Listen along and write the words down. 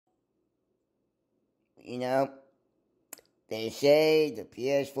you know, they say the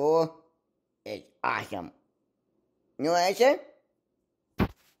PS4 is awesome. You know what I said?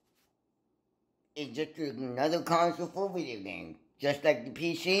 It's just another console for video games, just like the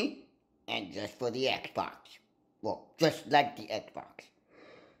PC and just for the Xbox. Well, just like the Xbox.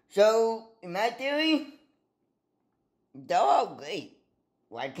 So, in my theory, they're all great.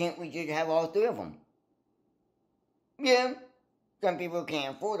 Why can't we just have all three of them? Yeah, some people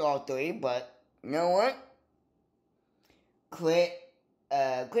can't afford all three, but you know what? Quit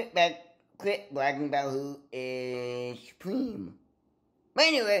bragging about who is supreme. But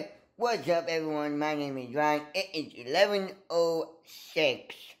anyway, what's up everyone? My name is Ryan. It is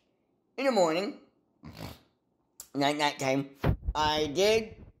 11:06 in the morning. Night time. I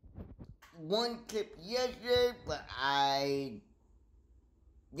did one clip yesterday, but I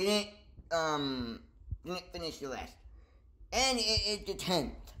didn't finish the rest. And it is the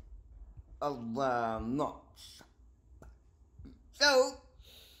 10th of March. So,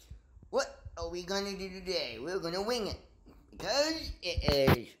 what are we gonna do today? We're gonna wing it. Because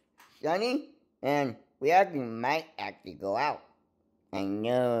it is sunny, and we might actually go out. I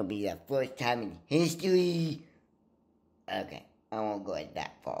know it'll be the first time in history. Okay, I won't go at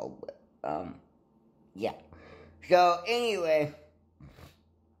that far, but, yeah. So, anyway,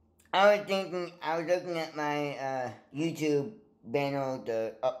 I was looking at my, YouTube banner,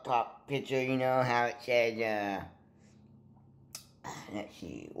 the up top picture, you know, how it said, let's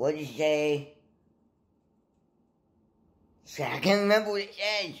see, what did it say? So I can't remember what it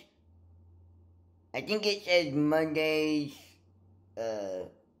says. I think it says Mondays,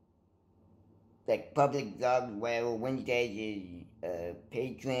 like public jobs, whatever. Wednesdays is,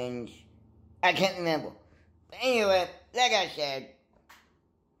 patrons. I can't remember. But anyway, like I said,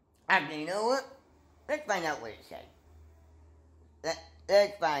 actually, you know what? Let's find out what it said.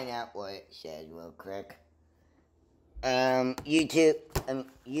 Let's find out what it says real quick. YouTube,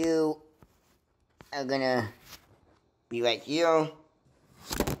 you are gonna be right here.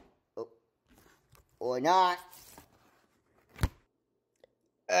 Or not.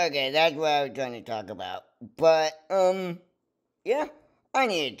 Okay, that's what I was trying to talk about. But, yeah, I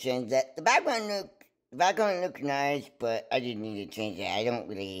need to change that. The background looks nice, but I just need to change that. I don't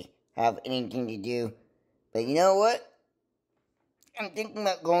really have anything to do. But you know what? I'm thinking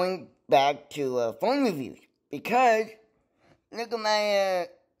about going back to phone reviews, because look at my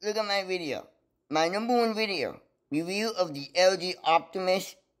video, my #1 video, review of the LG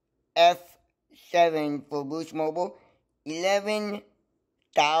Optimus F7 for Boost Mobile,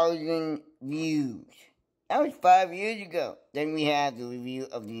 11,000 views. That was 5 years ago. Then we have the review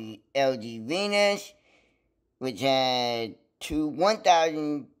of the LG Venus, which had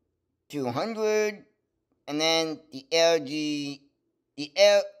 1,200, and then the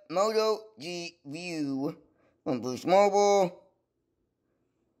Moto G View from Boost Mobile.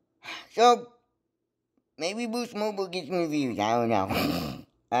 So, maybe Boost Mobile gets me views. I don't know.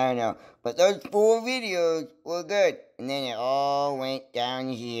 I don't know. But those 4 videos were good. And then it all went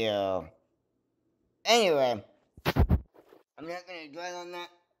downhill. Anyway, I'm not going to dwell on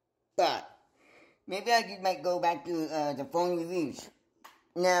that. But, maybe I might go back to the phone reviews.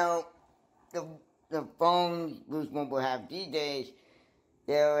 Now, the phones Boost Mobile have these days,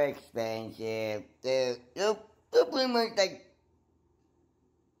 they're expensive. They're pretty much like,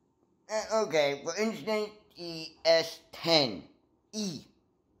 okay, for instance, the S10e.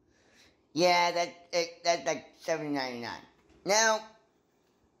 Yeah, that's like $7.99. Now,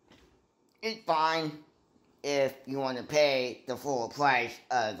 it's fine if you want to pay the full price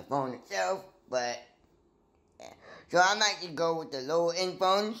of the phone itself, but yeah. So I might just go with the lower end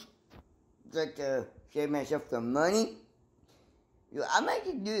phones, just to save myself some money. I might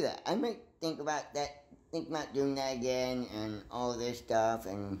just do that. I might think about doing that again, and all this stuff,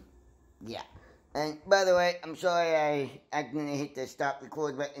 and yeah. And by the way, I'm sorry I accidentally hit the stop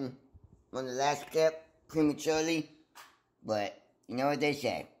record button on the last clip prematurely, but you know what they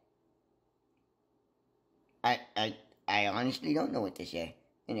say. I honestly don't know what to say.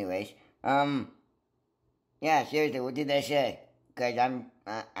 Anyways, yeah, seriously, what did I say? Because I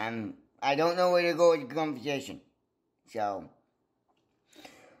don't know where to go with the conversation. So,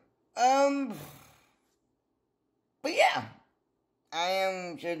 but yeah, I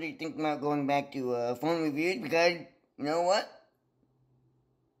am certainly thinking about going back to phone reviews, because you know what?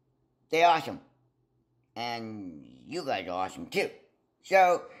 They're awesome. And you guys are awesome too.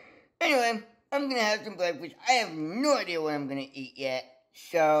 So, anyway, I'm gonna have some breakfast. I have no idea what I'm gonna eat yet.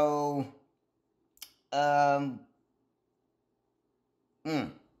 So, well,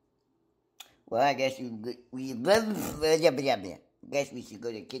 I guess guess we should go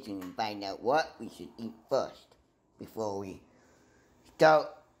to the kitchen and find out what we should eat first before we start.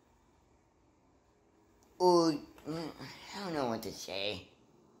 Oh, I don't know what to say.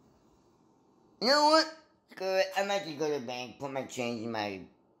 You know what? Screw it. I might just go to the bank, put my change in my.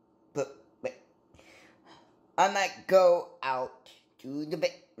 I might go out to the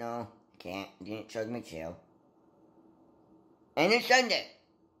bank. No, can't. Didn't charge my tail. And it's Sunday.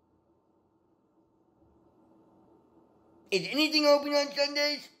 Is anything open on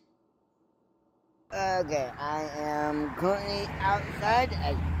Sundays? Okay, I am currently outside,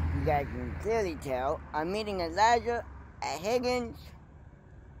 as you guys can clearly tell. I'm meeting Elijah at Higgins,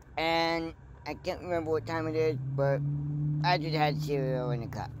 and I can't remember what time it is, but I just had cereal in a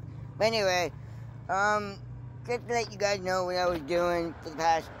cup. But anyway, just to let you guys know what I was doing for the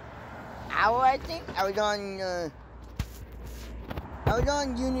past hour, I think. I was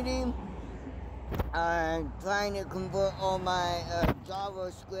on Unity, trying to convert all my Java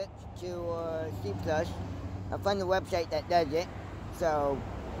scripts to C++. I found a website that does it, so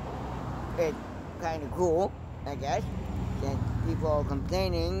it's kind of cool, I guess. Since people are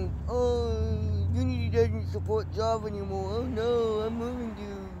complaining, oh, Unity doesn't support Java anymore. Oh no, I'm moving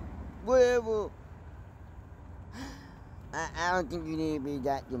to whatever. I don't think you need to be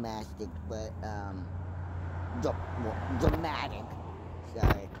that dramatic, but dramatic.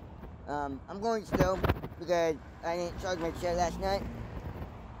 Sorry. I'm going slow because I didn't charge my chair last night,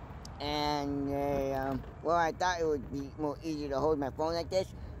 and well, I thought it would be more easy to hold my phone like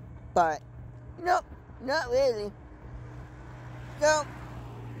this, but nope, not really. So,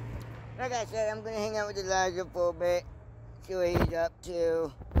 like I said, I'm gonna hang out with Elijah for a bit, see what he's up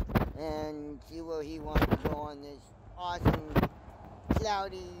to, and see where he wants to go on this awesome,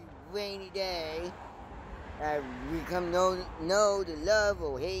 cloudy, rainy day. We come know the love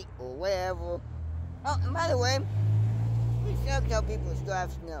or hate or whatever. Oh, and by the way, it sucks how people still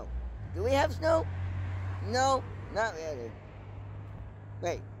have snow. Do we have snow? No, not really.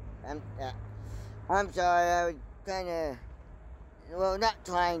 Wait, I'm sorry, I was trying to, well, not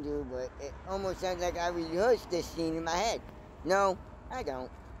trying to, but it almost sounds like I rehearsed this scene in my head. No, I don't.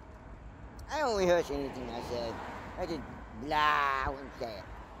 I don't rehearse anything I say. I just blah and say it.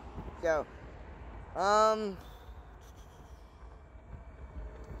 So, I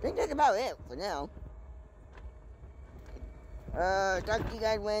think that's about it for now. Talk to you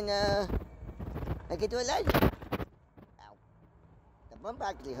guys when, I get to Elijah. Ow. The bump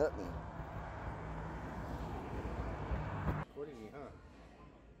actually hurt me. Recording me, huh?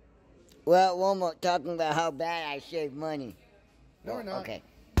 Well, Walmart talking about how bad I save money. No, we're not. Okay.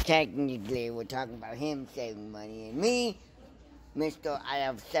 Technically, we're talking about him saving money, and me, Mr. I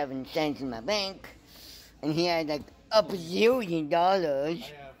have 7 cents in my bank, and he had like $1 billion. I have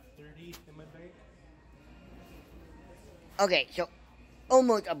 30 in my bank. Okay, so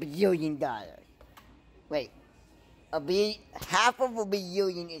almost $1 billion. Wait, half of $1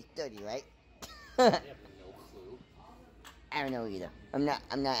 billion is 30, right? I have no clue. I don't know either. I'm not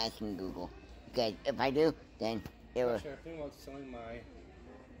asking Google, because if I do, then it will. Actually, I'm thinking about selling my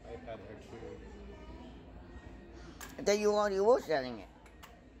iPad Air 2. I thought you already were selling it.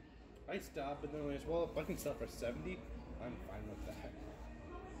 I stopped, but then I was, well, if I can sell for 70, I'm fine with that.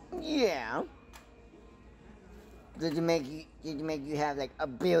 Yeah. Did it make you have like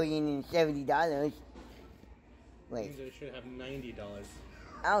 $1,070? Wait. Means I should have $90.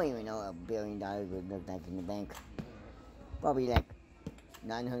 I don't even know what $1 billion would look like in the bank. Probably like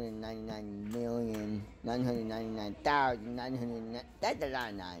 999,999,999. That's a lot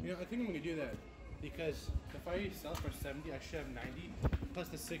of nines. You know, I think I'm going to do that. Because if I sell for 70, I should have 90. Plus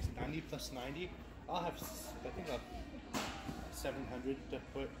the 690 plus 90. I'll have, I think I'll have 700 to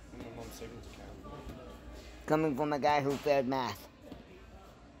put in my mom's savings account. Coming from a guy who failed math.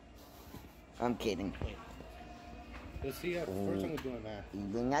 I'm kidding. Wait. Let's see, first I'm going to do my math. You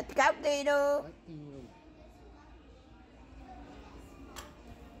bring out the calculator.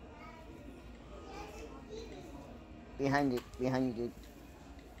 Behind you, dude.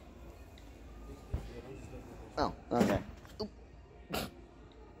 Oh, okay. Oop.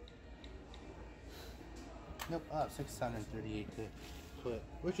 Nope, I have 638 to put,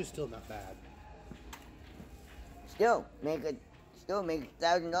 which is still not bad. Still make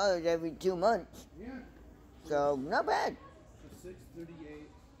 $1,000 every 2 months. Yeah. So not bad. So 638.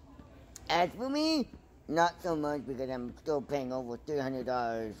 As for me, not so much because I'm still paying over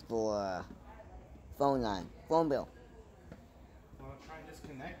 $300 for phone bill. Well, try and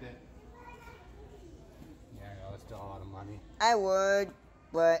disconnect it. Yeah, no, that's still a lot of money. I would,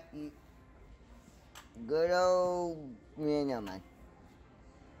 but good old, yeah, no man.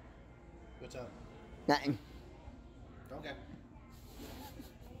 What's up? Nothing. Okay.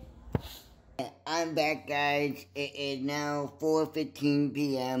 I'm back, guys. It is now 4:15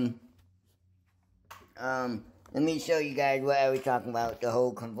 p.m. Let me show you guys what I was talking about, the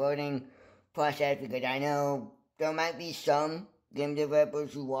whole converting process, because I know there might be some game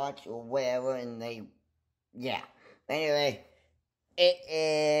developers who watch or whatever, and yeah. Anyway, it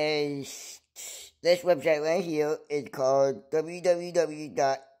is, this website right here is called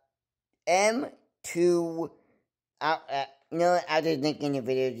www.m2, I'll just link in the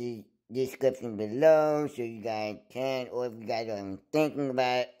video description below so you guys can, or if you guys are even thinking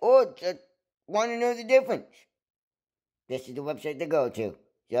about it, or just want to know the difference, this is the website to go to.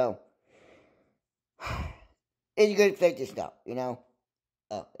 So, it's a good place to start, you know?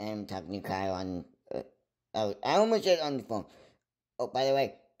 Oh, and I'm talking to Kyle on, I almost said on the phone. Oh, by the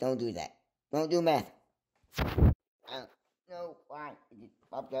way, don't do that. Don't do math. I don't know why it just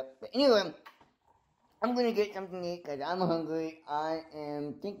popped up. But anyway, I'm gonna get something to eat because I'm hungry. I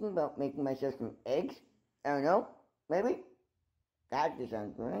am thinking about making myself some eggs. I don't know. Maybe. That just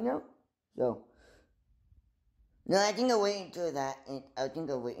sounds good, I know. So, no, I think I'll wait until that. I think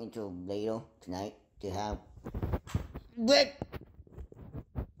I'll wait until later tonight to have breakfast.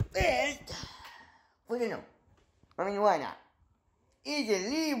 What do you know? I mean, why not? It's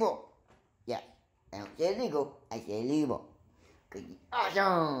illegal. Yes, I don't say illegal. I say illegal. Cause it's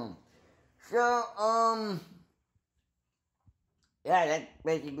awesome. So, yeah, that's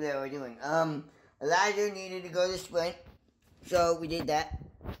basically what we're doing. Elijah needed to go to Sprint, so we did that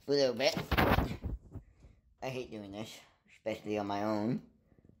for a little bit. I hate doing this, especially on my own.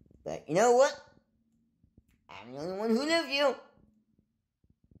 But you know what? I'm the only one who lives here.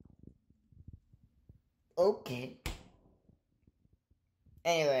 Okay.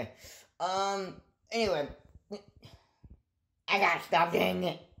 Anyway, I gotta stop doing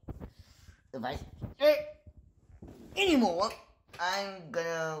it. If I say it anymore, I'm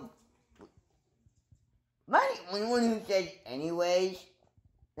gonna. Am I the only one who says anyways?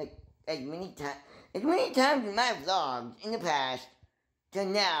 Like, as many times in my vlogs in the past to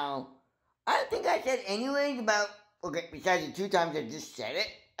now, I think I said anyways about, okay, besides the 2 times I just said it,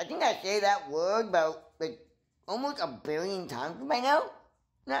 I think I say that word about, like, almost 1 billion times by now.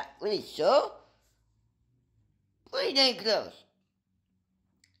 Not really sure. Pretty dang close.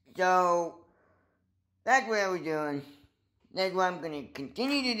 So, that's what I was doing. That's what I'm going to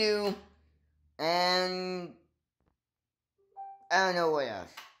continue to do. And I don't know what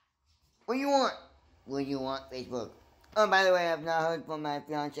else. What do you want? What do you want, Facebook? Oh, by the way, I've not heard from my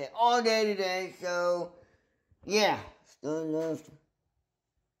fiance all day today, so yeah, still lost.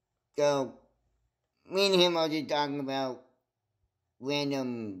 So, me and him are just talking about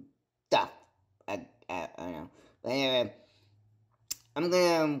random stuff. I don't know. But anyway, I'm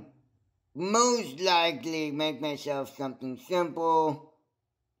gonna most likely make myself something simple.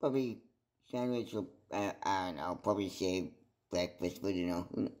 Probably sandwich or, I don't know, probably say breakfast, but you know,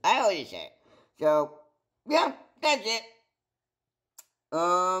 I already said it. So, yeah, that's it.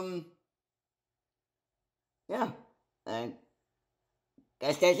 Yeah, I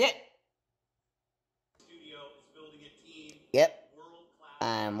guess that's it. Yep,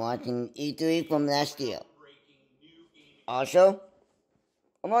 I'm watching E3 from last year. Also,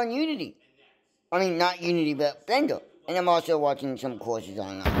 I'm on Unity. I mean, not Unity, but Blender. And I'm also watching some courses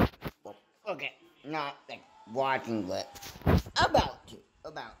online. Well, okay, not like watching, but about to.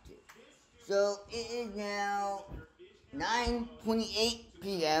 So, it is now 9:28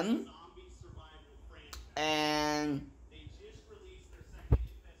 p.m. And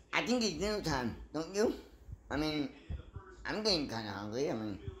I think it's dinner time, don't you? I mean, I'm getting kind of hungry. I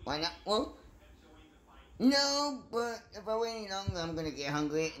mean, why not? Well, no, but if I wait any longer, I'm going to get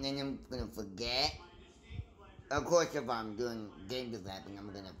hungry, and then I'm going to forget. Of course, if I'm doing game developing, I'm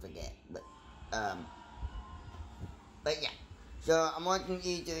going to forget. But yeah. So, I'm watching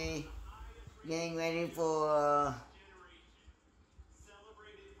E3, getting ready for,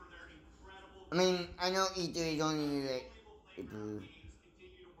 I mean, I know E3 is only like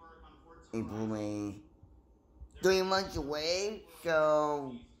April, May, 3 months away,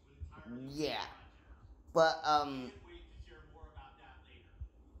 so yeah. But I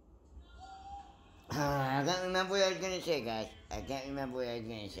can't remember what I was gonna say, guys.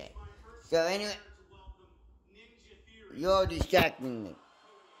 So anyway, you're distracting me.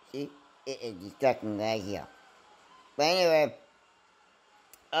 See, it is distracting right here. But anyway,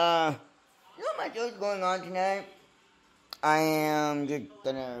 not much else going on tonight. I am just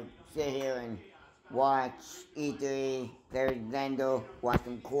gonna sit here and watch E3, play with Blender, watch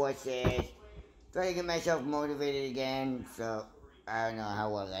some courses, try to get myself motivated again. So I don't know how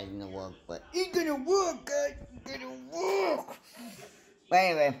well that's gonna work, but it's gonna work, guys. It's gonna work. But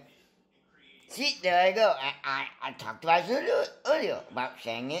anyway, See, there I go. I talked about it earlier about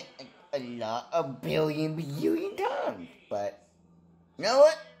saying it a billion times. But, you know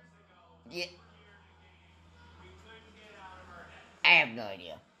what? Yeah, I have no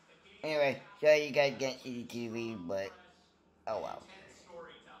idea. Anyway, sorry you guys can't see the TV, but, oh well.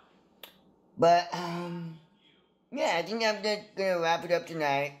 But, yeah, I think I'm just gonna wrap it up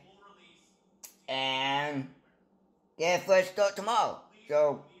tonight. And get a fresh start tomorrow.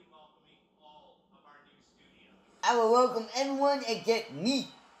 So, I will welcome everyone except me.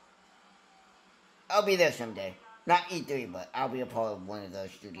 I'll be there someday. Not E3, but I'll be a part of one of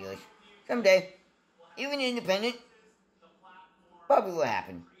those studios. Someday. Even independent. Probably will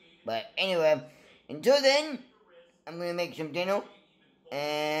happen. But anyway, until then, I'm gonna make some dinner.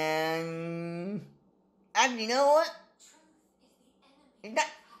 And actually, you know what? It's not.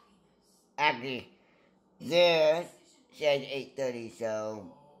 Actually, there says 8:30, so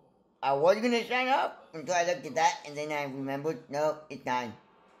I was gonna sign up until I looked at that, and then I remembered, no, it's 9.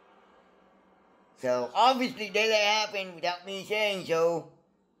 So obviously they let it happen without me saying so,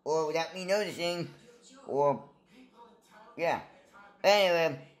 or without me noticing, or yeah.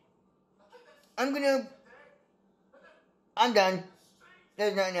 Anyway, I'm done.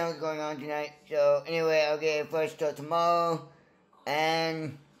 There's nothing else going on tonight. So anyway, I'll get a fresh start tomorrow.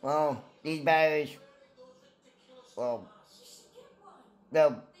 And, well, these batteries, well,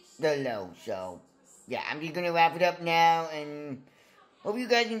 they're low. So, yeah, I'm just going to wrap it up now. And hope you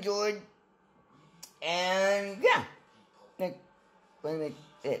guys enjoyed. And, yeah, that's pretty much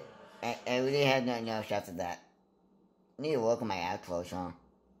it. I really had nothing else after that. I need to work on my outro song.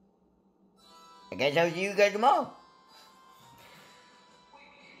 I guess I'll see you guys tomorrow.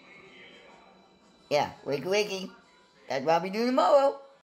 Yeah, wakey wakey. That's what I'll be doing tomorrow.